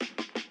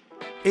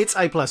It's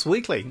A Plus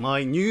Weekly,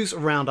 my news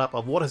roundup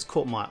of what has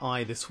caught my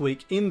eye this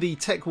week in the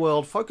tech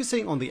world,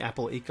 focusing on the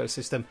Apple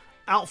ecosystem,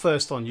 out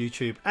first on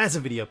YouTube as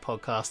a video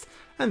podcast,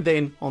 and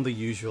then on the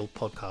usual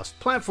podcast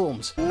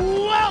platforms.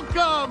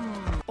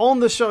 Welcome! On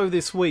the show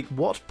this week,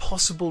 what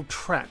possible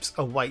traps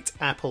await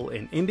Apple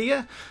in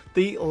India,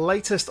 the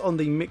latest on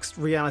the mixed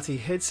reality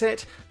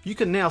headset, you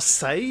can now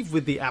save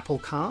with the Apple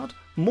Card,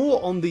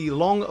 more on the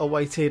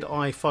long-awaited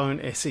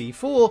iPhone SE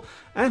 4,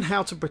 and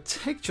how to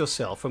protect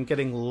yourself from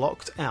getting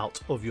locked out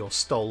of your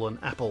stolen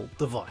Apple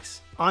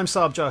device. I'm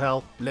Saab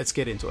Johal, let's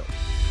get into it.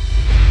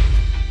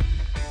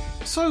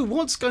 So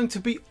what's going to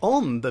be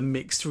on the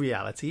mixed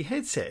reality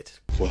headset?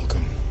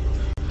 Welcome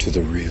to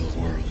the real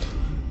world.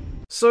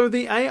 So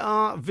the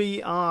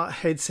AR/VR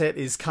headset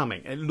is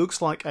coming. It looks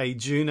like a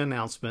June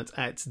announcement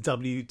at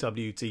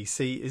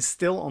WWDC is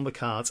still on the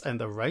cards, and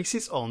the race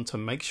is on to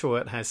make sure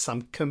it has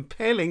some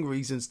compelling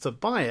reasons to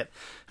buy it.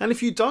 And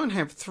if you don't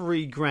have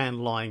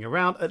 $3,000 lying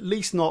around, at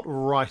least not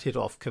write it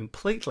off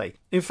completely.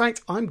 In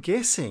fact, I'm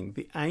guessing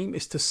the aim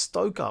is to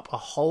stoke up a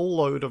whole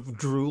load of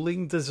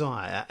drooling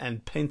desire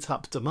and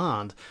pent-up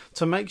demand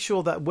to make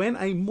sure that when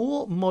a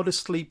more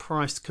modestly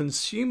priced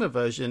consumer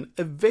version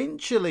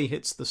eventually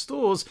hits the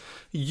stores,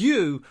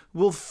 you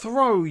will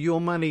throw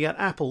your money at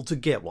Apple to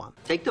get one.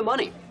 Take the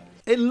money.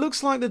 It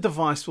looks like the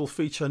device will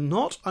feature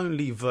not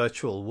only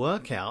virtual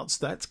workouts,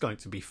 that's going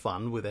to be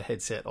fun with a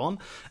headset on,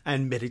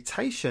 and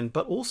meditation,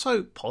 but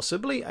also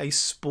possibly a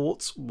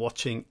sports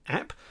watching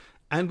app,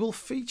 and will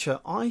feature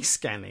eye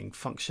scanning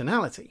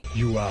functionality.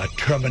 You are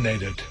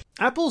terminated.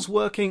 Apple's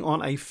working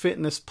on a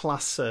Fitness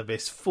Plus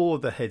service for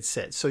the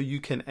headset so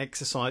you can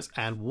exercise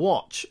and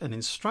watch an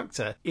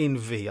instructor in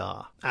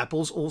VR.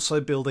 Apple's also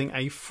building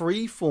a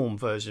free-form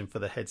version for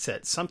the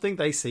headset, something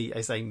they see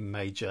as a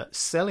major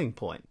selling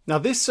point. Now,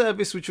 this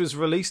service, which was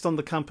released on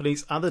the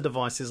company's other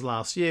devices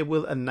last year,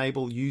 will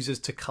enable users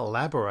to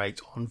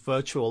collaborate on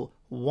virtual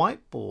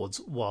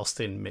whiteboards whilst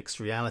in mixed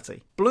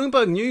reality.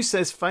 Bloomberg News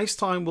says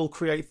FaceTime will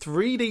create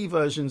 3D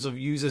versions of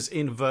users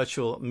in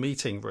virtual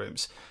meeting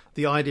rooms.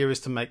 The idea is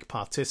to make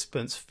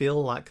participants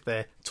feel like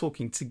they're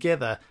talking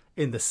together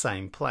in the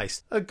same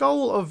place. A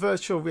goal of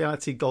virtual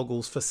reality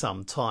goggles for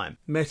some time.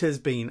 Meta's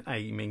been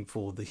aiming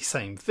for the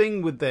same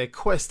thing with their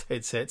Quest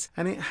headsets,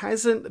 and it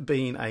hasn't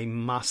been a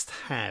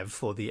must-have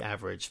for the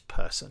average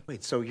person.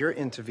 Wait, so you're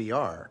into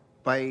VR?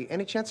 By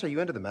any chance, are you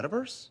into the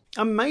metaverse?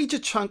 A major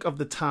chunk of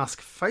the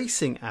task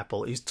facing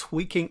Apple is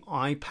tweaking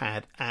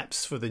iPad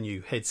apps for the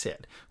new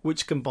headset,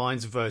 which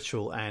combines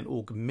virtual and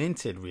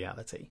augmented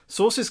reality.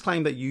 Sources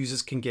claim that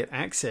users can get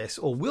access,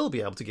 or will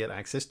be able to get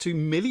access, to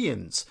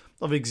millions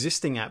of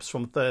existing apps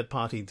from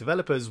third-party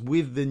developers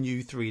with the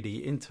new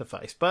 3D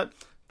interface, but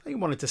they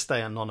wanted to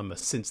stay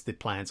anonymous since the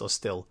plans are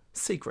still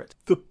secret.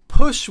 The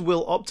push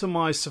will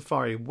optimize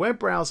Safari web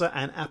browser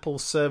and Apple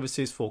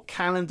services for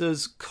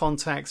calendars,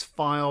 contacts,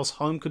 files,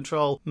 home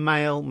control,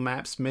 mail,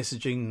 maps,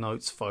 messaging,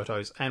 notes,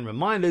 photos, and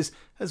reminders,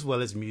 as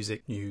well as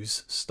music,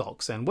 news,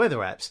 stocks, and weather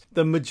apps.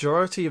 The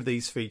majority of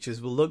these features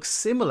will look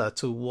similar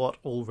to what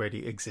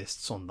already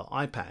exists on the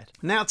iPad.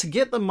 Now, to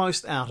get the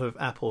most out of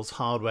Apple's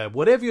hardware,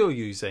 whatever you're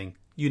using,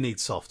 you need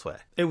software.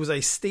 It was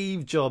a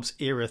Steve Jobs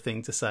era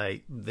thing to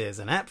say there's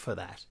an app for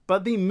that.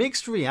 But the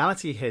mixed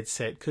reality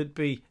headset could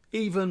be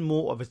even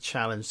more of a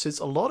challenge since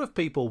a lot of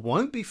people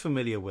won't be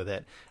familiar with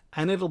it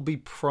and it'll be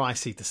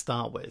pricey to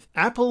start with.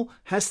 Apple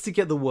has to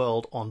get the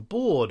world on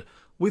board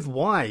with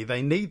why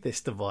they need this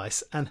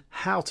device and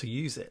how to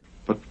use it.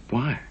 But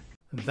why?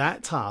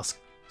 That task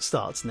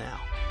starts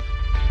now.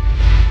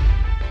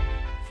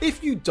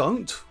 If you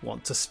don't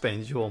want to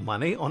spend your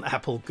money on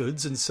Apple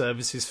goods and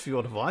services for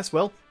your device,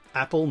 well,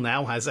 Apple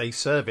now has a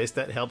service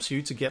that helps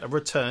you to get a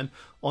return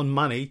on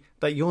money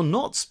that you're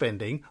not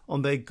spending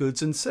on their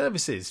goods and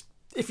services,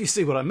 if you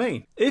see what I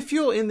mean. If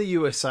you're in the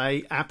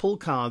USA, Apple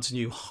Card's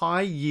new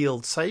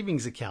high-yield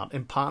savings account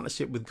in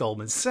partnership with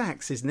Goldman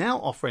Sachs is now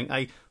offering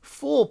a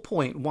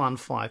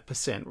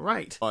 4.15%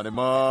 rate.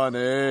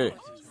 Money.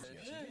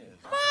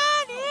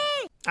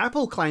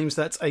 Apple claims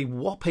that's a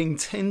whopping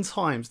 10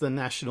 times the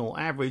national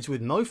average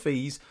with no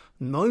fees,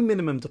 no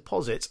minimum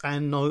deposits,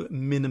 and no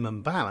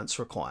minimum balance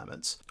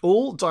requirements.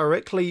 All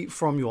directly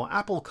from your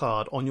Apple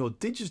Card on your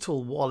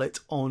digital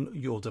wallet on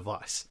your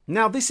device.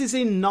 Now, this is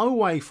in no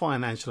way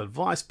financial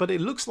advice, but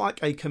it looks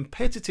like a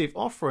competitive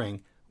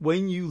offering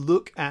when you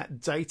look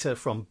at data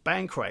from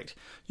Bankrate.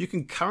 You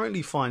can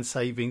currently find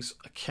savings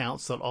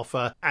accounts that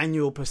offer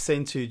annual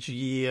percentage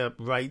year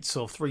rates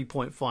of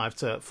 3.5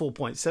 to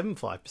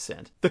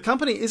 4.75%. The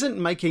company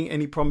isn't making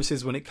any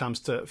promises when it comes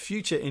to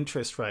future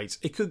interest rates.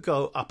 It could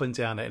go up and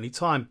down at any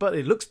time, but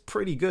it looks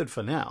pretty good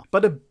for now.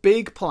 But a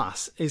big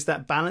plus is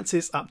that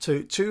balances up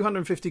to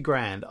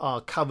 $250,000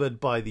 are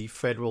covered by the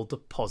Federal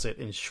Deposit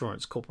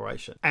Insurance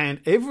Corporation. And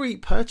every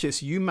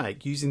purchase you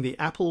make using the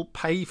Apple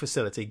Pay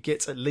facility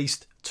gets at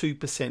least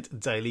 2%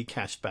 daily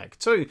cash back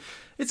too.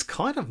 It's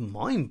kind of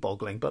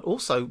mind-boggling, but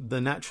also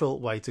the natural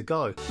way to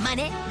go.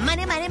 Money,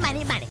 money, money,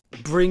 money, money.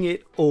 Bring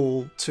it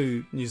all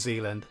to New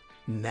Zealand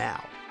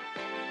now.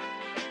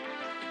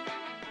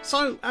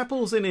 So,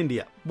 Apple's in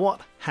India.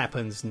 What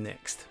happens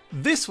next?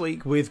 This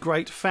week, with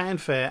great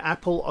fanfare,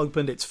 Apple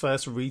opened its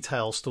first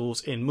retail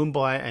stores in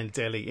Mumbai and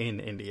Delhi in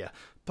India.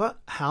 But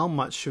how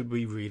much should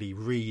we really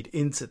read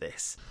into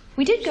this?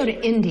 We did go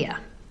to India.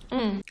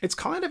 It's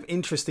kind of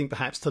interesting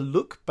perhaps to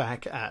look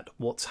back at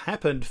what's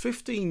happened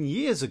 15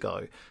 years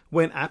ago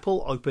when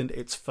Apple opened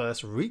its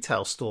first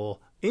retail store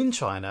in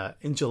China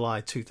in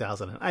July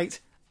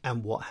 2008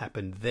 and what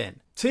happened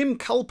then. Tim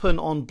Culpen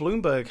on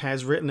Bloomberg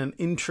has written an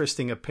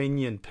interesting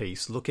opinion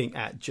piece looking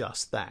at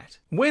just that.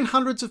 When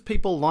hundreds of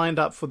people lined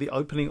up for the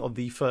opening of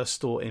the first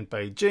store in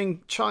Beijing,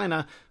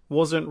 China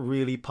wasn't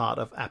really part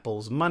of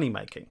Apple's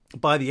money-making.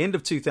 By the end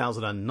of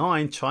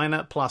 2009,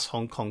 China plus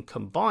Hong Kong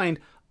combined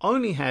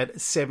only had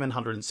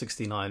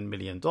 $769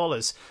 million,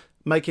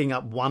 making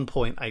up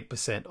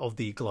 1.8% of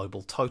the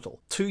global total.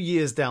 2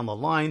 years down the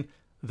line,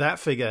 that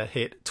figure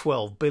hit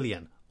 $12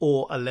 billion,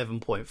 or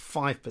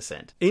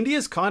 11.5%.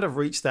 India's kind of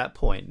reached that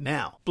point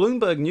now.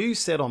 Bloomberg News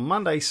said on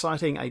Monday,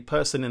 citing a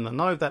person in the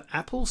know, that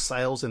Apple's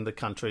sales in the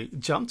country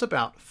jumped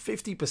about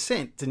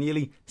 50% to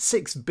nearly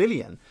 $6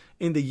 billion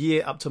in the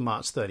year up to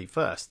March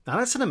 31st. Now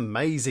that's an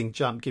amazing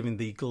jump given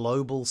the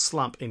global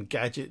slump in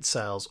gadget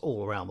sales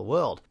all around the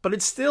world. But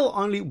it's still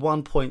only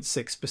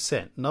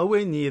 1.6%,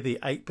 nowhere near the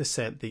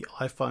 8% the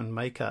iPhone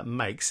maker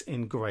makes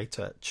in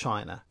Greater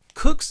China.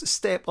 Cook's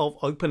step of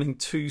opening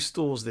 2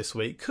 stores this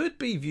week could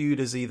be viewed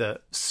as either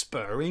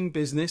spurring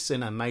business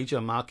in a major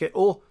market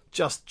or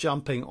just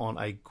jumping on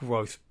a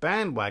growth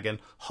bandwagon,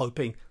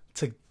 hoping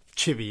to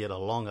chivvy it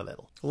along a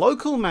little.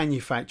 Local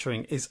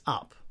manufacturing is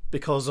up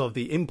because of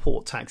the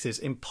import taxes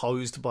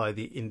imposed by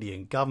the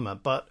Indian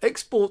government, but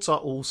exports are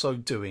also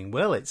doing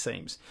well, it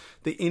seems.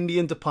 The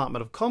Indian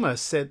Department of Commerce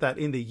said that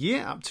in the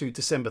year up to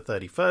December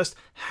 31st,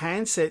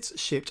 handsets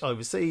shipped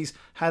overseas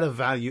had a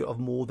value of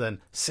more than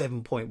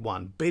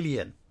 $7.1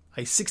 billion,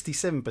 a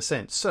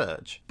 67%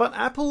 surge. But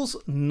Apple's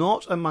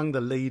not among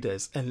the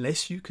leaders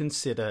unless you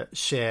consider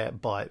share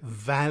by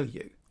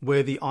value,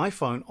 where the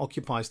iPhone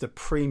occupies the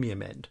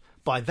premium end.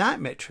 By that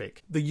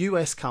metric, the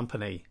US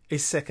company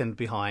is second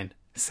behind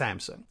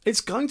Samsung. It's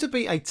going to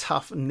be a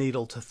tough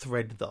needle to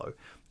thread though.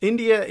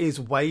 India is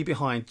way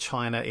behind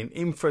China in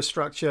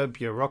infrastructure,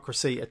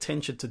 bureaucracy,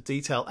 attention to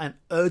detail, and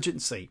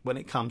urgency when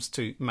it comes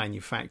to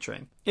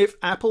manufacturing. If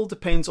Apple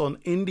depends on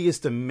India's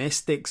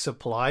domestic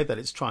supply that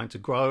it's trying to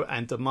grow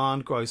and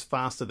demand grows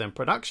faster than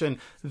production,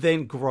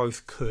 then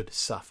growth could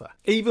suffer.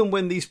 Even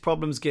when these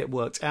problems get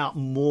worked out,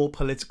 more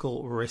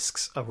political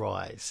risks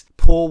arise.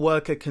 Poor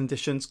worker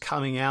conditions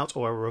coming out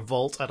or a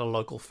revolt at a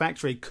local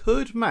factory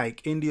could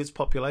make India's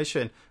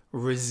population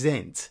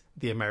resent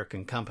the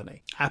American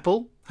company.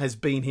 Apple has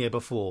been here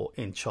before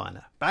in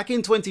China. Back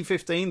in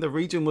 2015, the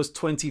region was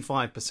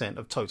 25%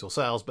 of total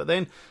sales, but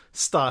then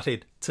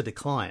started to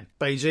decline.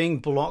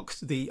 Beijing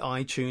blocked the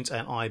iTunes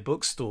and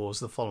iBook stores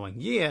the following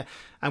year,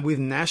 and with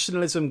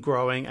nationalism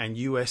growing and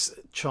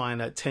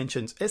US-China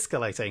tensions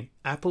escalating,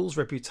 Apple's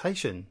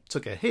reputation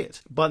took a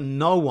hit. But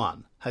no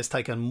one has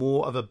taken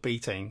more of a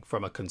beating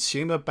from a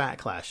consumer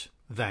backlash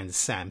than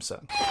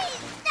Samsung.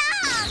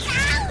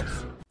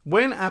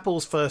 When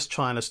Apple's first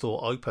China store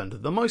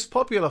opened, the most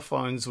popular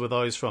phones were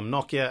those from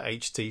Nokia,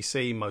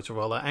 HTC,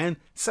 Motorola, and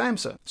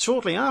Samsung.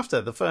 Shortly after,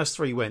 the first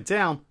 3 went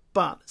down,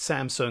 but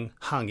Samsung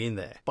hung in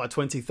there. By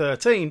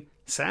 2013,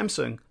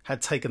 Samsung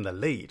had taken the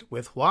lead,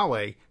 with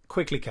Huawei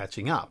quickly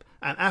catching up,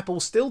 and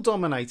Apple still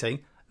dominating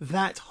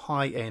that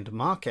high-end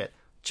market.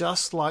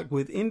 Just like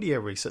with India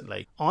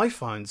recently,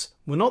 iPhones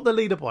were not the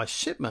leader by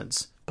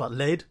shipments, but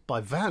led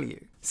by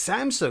value.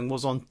 Samsung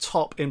was on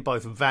top in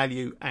both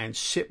value and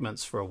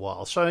shipments for a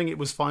while, showing it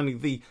was finding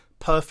the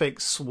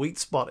perfect sweet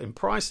spot in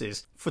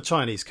prices for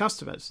Chinese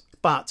customers.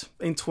 But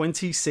in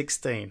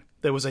 2016,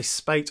 there was a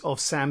spate of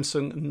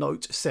Samsung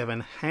Note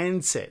 7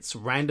 handsets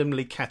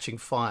randomly catching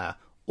fire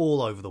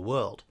all over the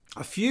world.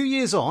 A few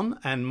years on,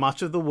 and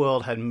much of the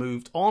world had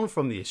moved on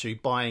from the issue,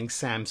 buying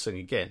Samsung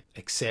again,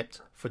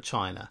 except for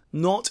China.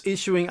 Not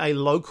issuing a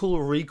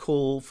local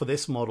recall for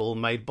this model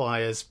made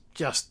buyers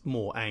just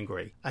more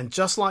angry. And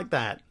just like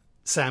that,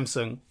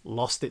 Samsung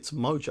lost its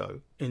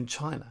mojo in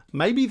China.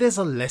 Maybe there's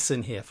a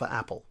lesson here for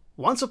Apple.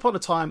 Once upon a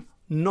time,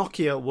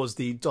 Nokia was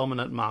the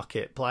dominant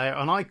market player,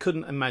 and I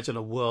couldn't imagine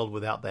a world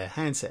without their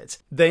handsets.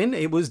 Then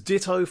it was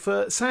ditto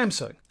for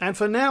Samsung, and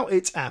for now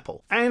it's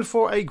Apple. And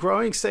for a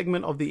growing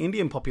segment of the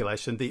Indian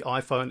population, the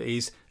iPhone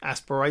is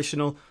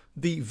aspirational,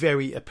 the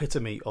very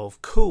epitome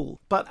of cool.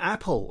 But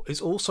Apple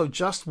is also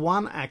just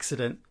one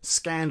accident,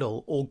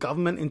 scandal, or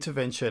government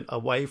intervention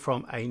away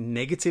from a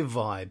negative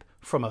vibe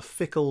from a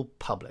fickle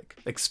public.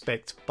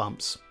 Expect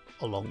bumps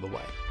along the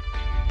way.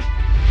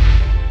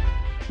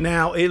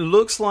 Now, it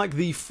looks like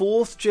the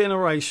 4th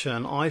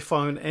generation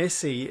iPhone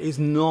SE is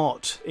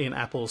not in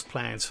Apple's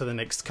plans for the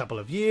next couple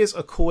of years,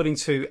 according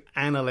to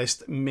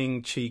analyst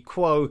Ming-Chi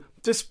Kuo,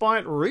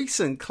 despite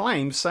recent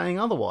claims saying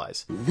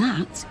otherwise.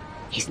 That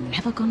is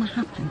never gonna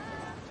happen.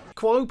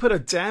 Kuo put a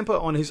damper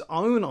on his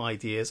own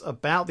ideas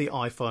about the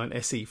iPhone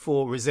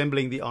SE4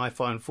 resembling the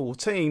iPhone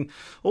 14,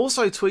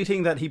 also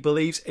tweeting that he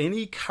believes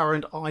any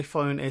current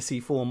iPhone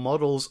SE4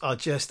 models are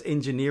just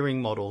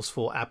engineering models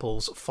for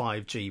Apple's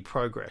 5G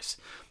progress.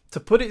 To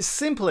put it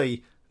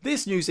simply,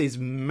 this news is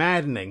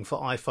maddening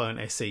for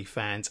iPhone SE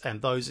fans,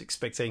 and those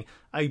expecting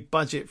a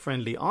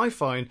budget-friendly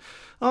iPhone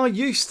are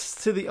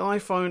used to the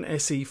iPhone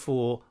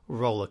SE4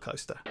 roller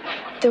coaster.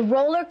 The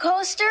roller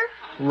coaster?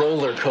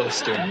 Roller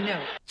coaster.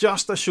 No.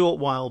 Just a short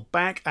while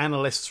back,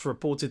 analysts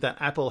reported that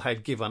Apple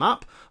had given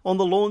up on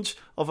the launch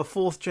of a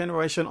fourth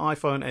generation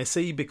iPhone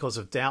SE because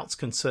of doubts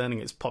concerning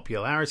its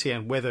popularity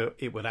and whether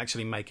it would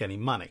actually make any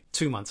money.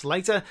 2 months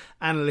later,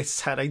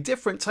 analysts had a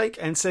different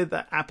take and said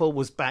that Apple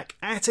was back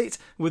at it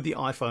with the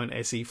iPhone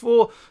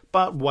SE4,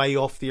 but way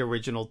off the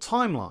original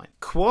timeline.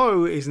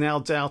 Kuo is now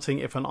doubting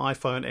if an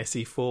iPhone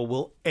SE4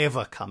 will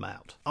ever come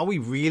out. Are we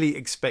really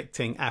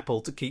expecting Apple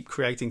to keep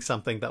creating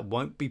something that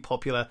won't be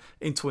popular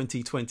in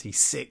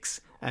 2026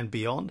 and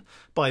beyond?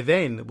 By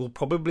then, we'll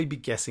probably be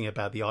guessing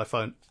about the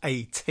iPhone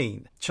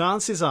 18.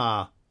 Chances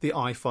are the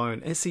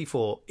iPhone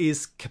SE4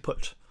 is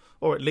kaput,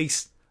 or at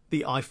least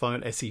the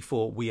iPhone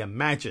SE4 we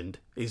imagined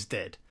is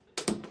dead.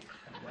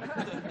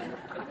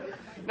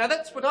 Now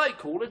that's what I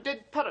call a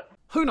dead parrot.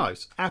 Who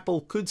knows?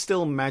 Apple could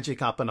still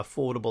magic up an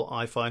affordable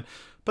iPhone,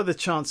 but the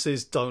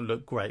chances don't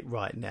look great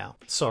right now.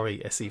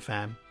 Sorry, SE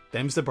fam.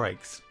 Them's the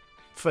breaks.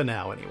 For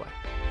now, anyway.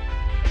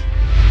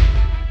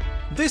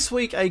 This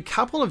week, a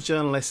couple of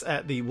journalists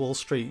at the Wall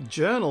Street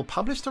Journal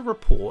published a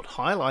report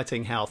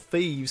highlighting how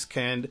thieves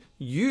can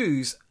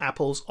use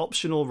Apple's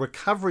optional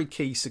recovery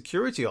key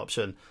security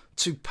option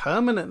to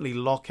permanently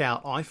lock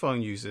out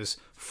iPhone users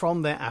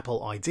from their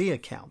Apple ID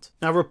account.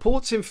 Now,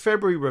 reports in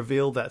February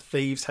revealed that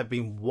thieves have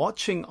been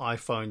watching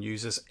iPhone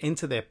users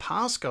enter their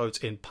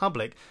passcodes in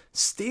public,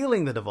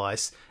 stealing the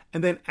device,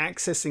 and then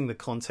accessing the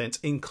content,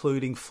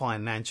 including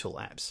financial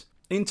apps.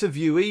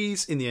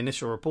 Interviewees in the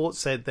initial report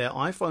said their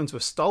iPhones were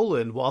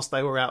stolen whilst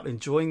they were out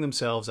enjoying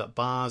themselves at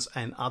bars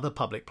and other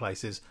public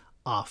places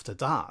after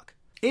dark.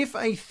 If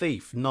a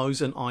thief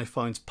knows an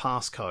iPhone's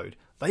passcode,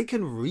 they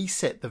can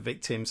reset the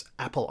victim's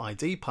Apple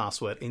ID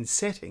password in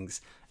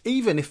settings,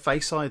 even if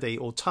Face ID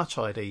or Touch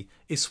ID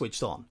is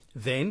switched on.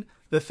 Then,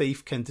 the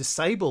thief can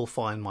disable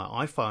Find My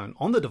iPhone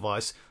on the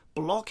device,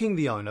 blocking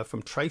the owner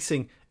from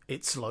tracing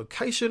its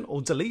location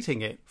or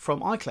deleting it from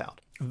iCloud.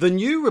 The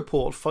new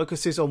report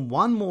focuses on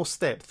one more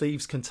step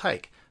thieves can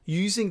take,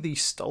 using the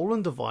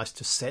stolen device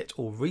to set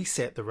or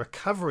reset the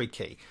recovery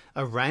key,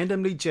 a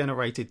randomly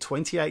generated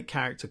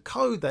 28-character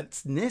code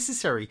that's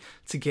necessary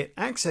to get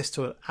access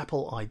to an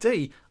Apple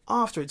ID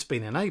after it's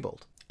been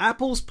enabled.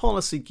 Apple's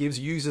policy gives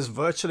users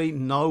virtually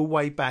no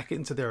way back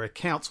into their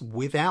accounts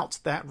without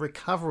that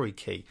recovery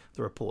key,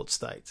 the report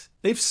states.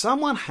 If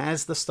someone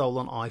has the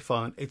stolen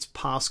iPhone, its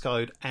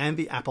passcode, and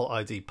the Apple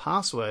ID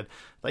password,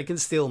 they can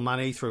steal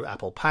money through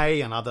Apple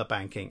Pay and other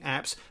banking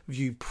apps,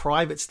 view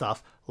private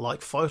stuff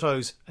like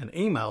photos and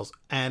emails,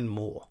 and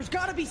more. There's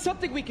gotta be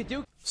something we could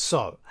do.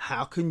 So,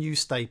 how can you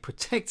stay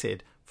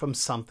protected from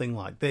something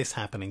like this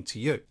happening to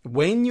you?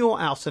 When you're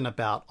out and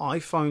about,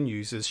 iPhone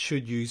users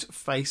should use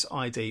Face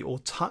ID or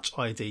Touch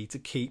ID to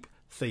keep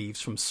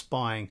thieves from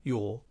spying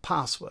your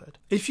password.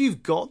 If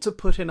you've got to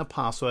put in a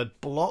password,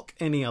 block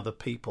any other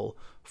people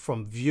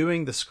from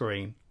viewing the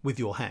screen with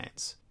your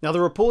hands. Now,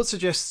 the report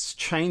suggests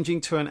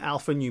changing to an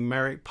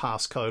alphanumeric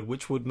passcode,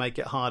 which would make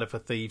it harder for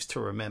thieves to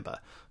remember.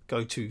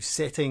 Go to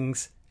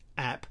Settings,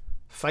 App,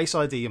 Face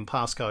ID and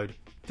Passcode,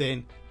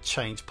 then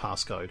change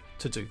passcode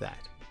to do that.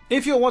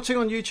 If you're watching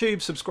on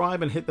YouTube,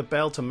 subscribe and hit the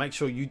bell to make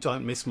sure you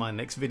don't miss my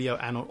next video,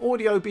 and on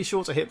audio, be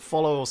sure to hit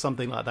follow or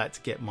something like that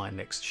to get my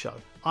next show.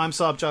 I'm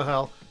Saab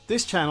Johal.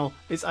 This channel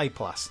is A+.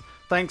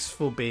 Thanks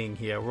for being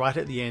here right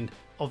at the end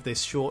of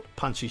this short,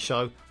 punchy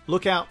show.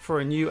 Look out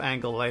for a new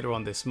angle later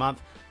on this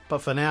month,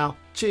 but for now,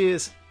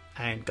 cheers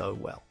and go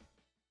well.